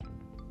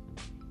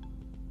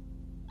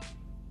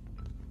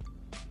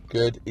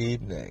good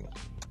evening.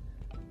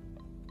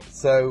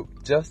 So,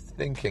 just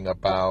thinking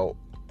about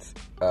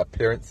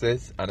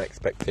appearances and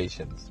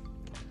expectations.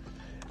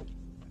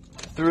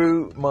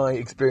 Through my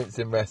experience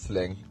in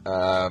wrestling,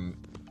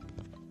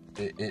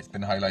 it's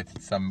been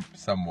highlighted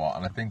somewhat,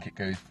 and I think it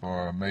goes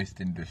for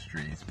most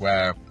industries,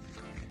 where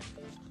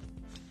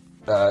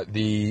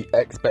the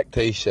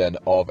expectation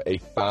of a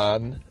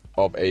fan,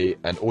 of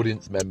an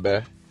audience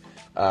member,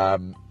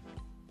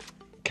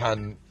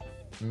 can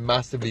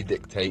massively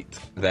dictate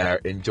their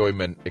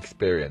enjoyment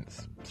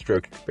experience,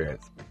 stroke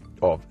experience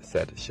of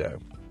said show.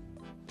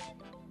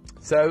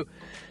 So,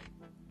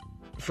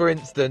 for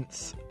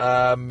instance,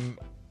 I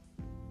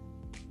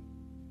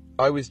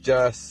was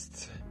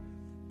just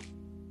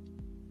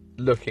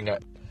in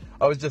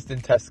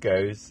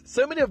Tesco's.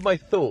 So many of my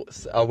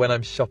thoughts are when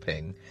I'm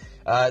shopping.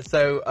 Just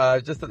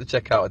at the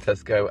checkout at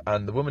Tesco,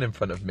 and the woman in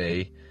front of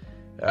me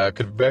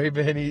could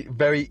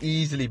very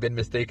easily been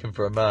mistaken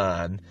for a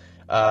man,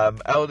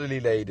 elderly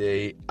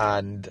lady,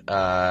 and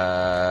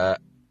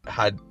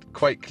had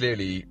quite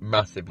clearly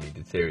massively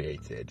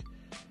deteriorated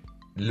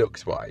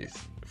looks-wise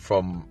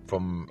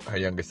from her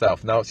younger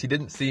self. Now, she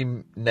didn't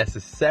seem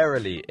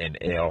necessarily in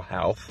ill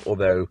health,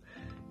 although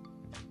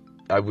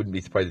I wouldn't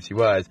be surprised if she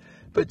was.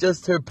 But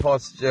just her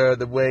posture,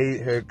 the way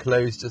her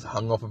clothes just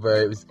hung off of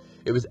her,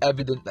 it was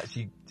evident that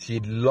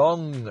she'd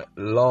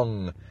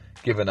long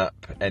given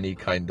up any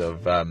kind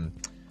of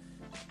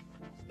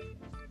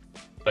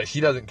like,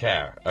 she doesn't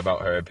care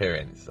about her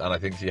appearance, and I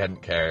think she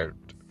hadn't cared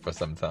for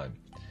some time.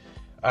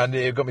 And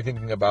it got me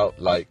thinking about,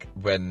 like,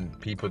 when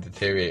people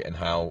deteriorate and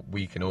how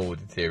we can all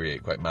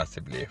deteriorate quite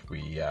massively if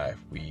we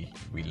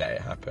let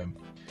it happen.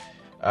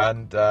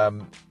 And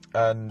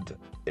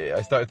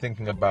I started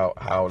thinking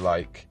about how,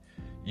 like,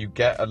 you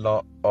get a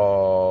lot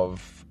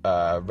of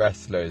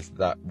wrestlers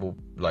that will,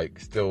 like,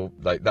 still,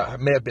 like, that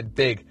may have been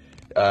big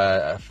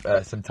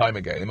some time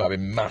ago. They might have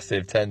been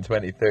massive 10,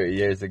 20, 30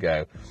 years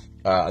ago.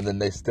 And then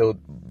they're still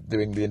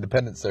doing the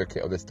independent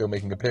circuit, or they're still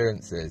making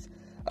appearances.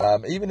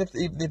 Even if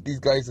these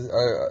guys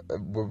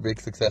were big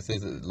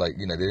successes, like,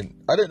 you know,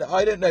 I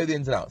don't know the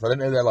ins and outs. I don't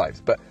know their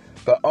lives. But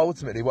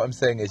ultimately, what I'm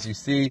saying is, you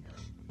see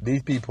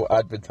these people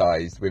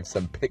advertised with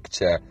some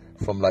picture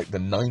from, like, the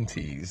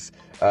 90s,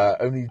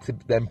 only to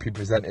then be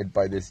presented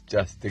by this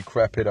just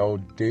decrepit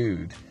old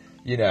dude,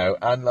 you know.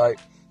 And, like,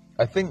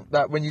 I think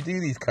that when you do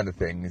these kind of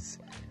things,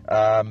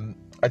 I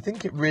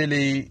think it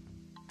really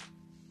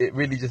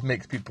just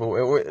makes people,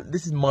 or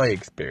this is my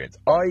experience,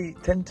 I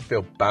tend to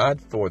feel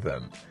bad for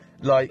them,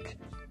 like,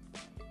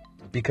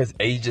 because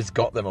age has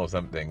got them or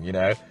something, you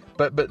know.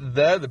 But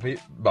they're the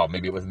people, well,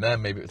 maybe it wasn't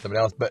them, maybe it was somebody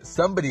else, but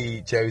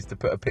somebody chose to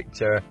put a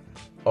picture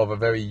of a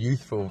very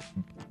youthful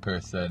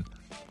person,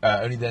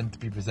 only then to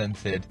be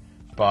presented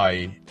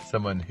by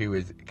someone who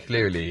is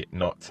clearly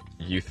not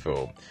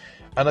youthful.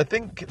 And I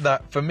think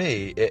that, for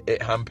me,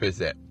 it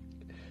hampers it.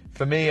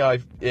 For me,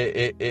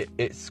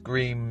 it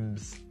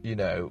screams, you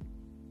know,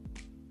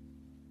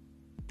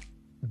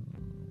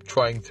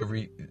 trying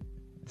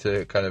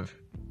to kind of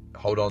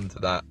hold on to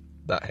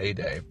that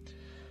heyday.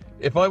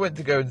 If I went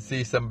to go and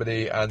see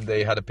somebody and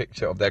they had a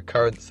picture of their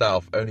current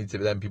self, only to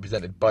then be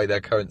presented by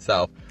their current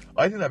self,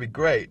 I think that'd be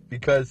great,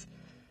 because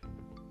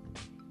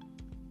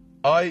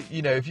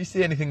you know, if you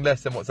see anything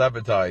less than what's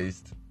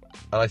advertised,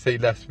 and I say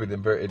less with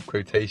inverted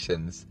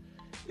quotations,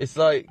 it's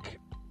like,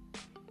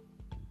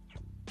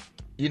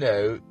 you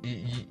know,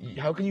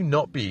 how can you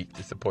not be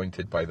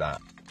disappointed by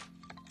that?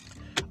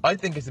 I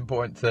think it's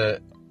important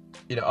to,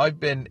 you know, I've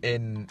been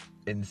in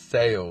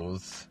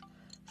sales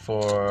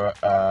for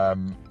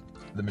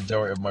the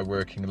majority of my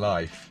working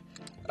life,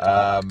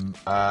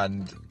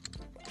 and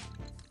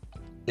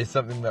it's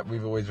something that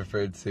we've always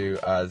referred to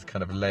as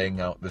kind of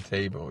laying out the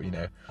table, you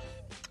know,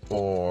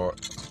 or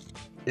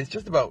it's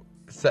just about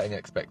setting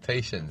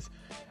expectations.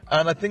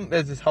 And I think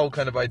there's this whole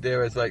kind of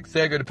idea as, like,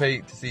 say I go to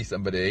pay to see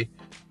somebody,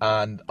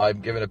 and I'm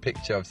given a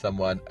picture of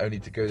someone, only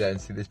to go there and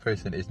see this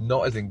person is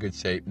not as in good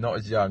shape, not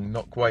as young,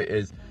 not quite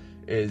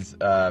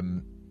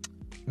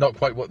not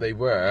quite what they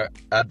were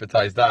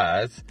advertised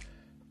as.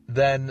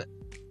 Then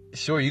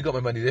sure, you got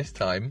my money this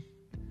time,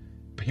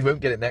 but you won't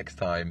get it next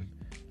time.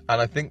 And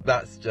I think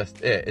that's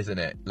just it, isn't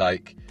it?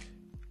 Like,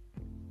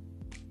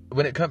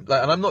 when it comes,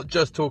 like, and I'm not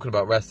just talking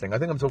about wrestling, I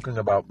think I'm talking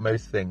about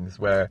most things,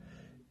 where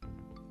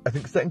I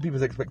think setting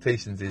people's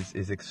expectations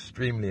is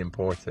extremely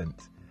important,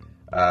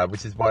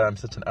 which is why I'm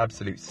such an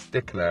absolute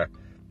stickler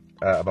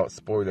about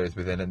spoilers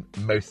within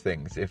most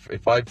things. If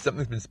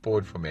something's been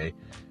spoiled for me,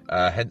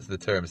 hence the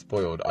term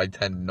spoiled, I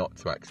tend not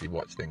to actually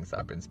watch things that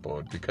have been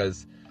spoiled,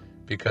 because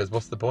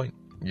what's the point,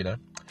 you know?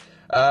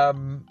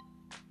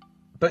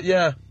 But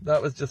yeah, that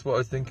was just what I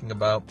was thinking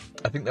about.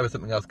 I think there was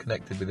something else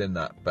connected within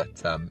that, but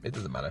it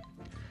doesn't matter.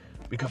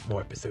 We got more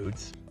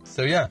episodes.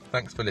 So yeah,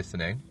 thanks for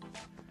listening.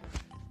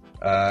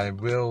 I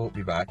will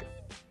be back.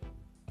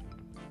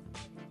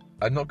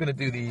 I'm not going to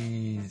do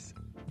these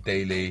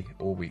daily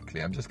or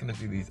weekly. I'm just going to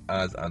do these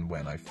as and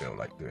when I feel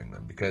like doing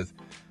them, because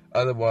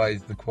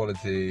otherwise the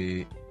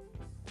quality,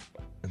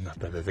 not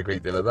that there's a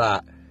great deal of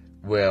that,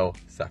 will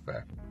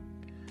suffer.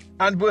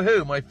 And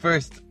woohoo, my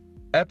first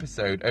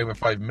episode over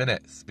 5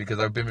 minutes because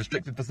I've been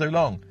restricted for so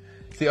long.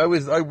 See, I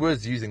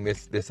was using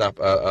this app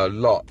a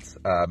lot,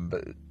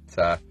 but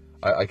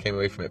I came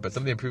away from it. But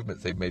some of the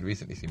improvements they've made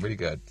recently seem really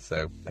good,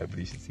 so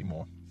hopefully you should see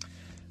more.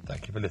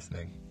 Thank you for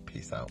listening.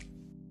 Peace out.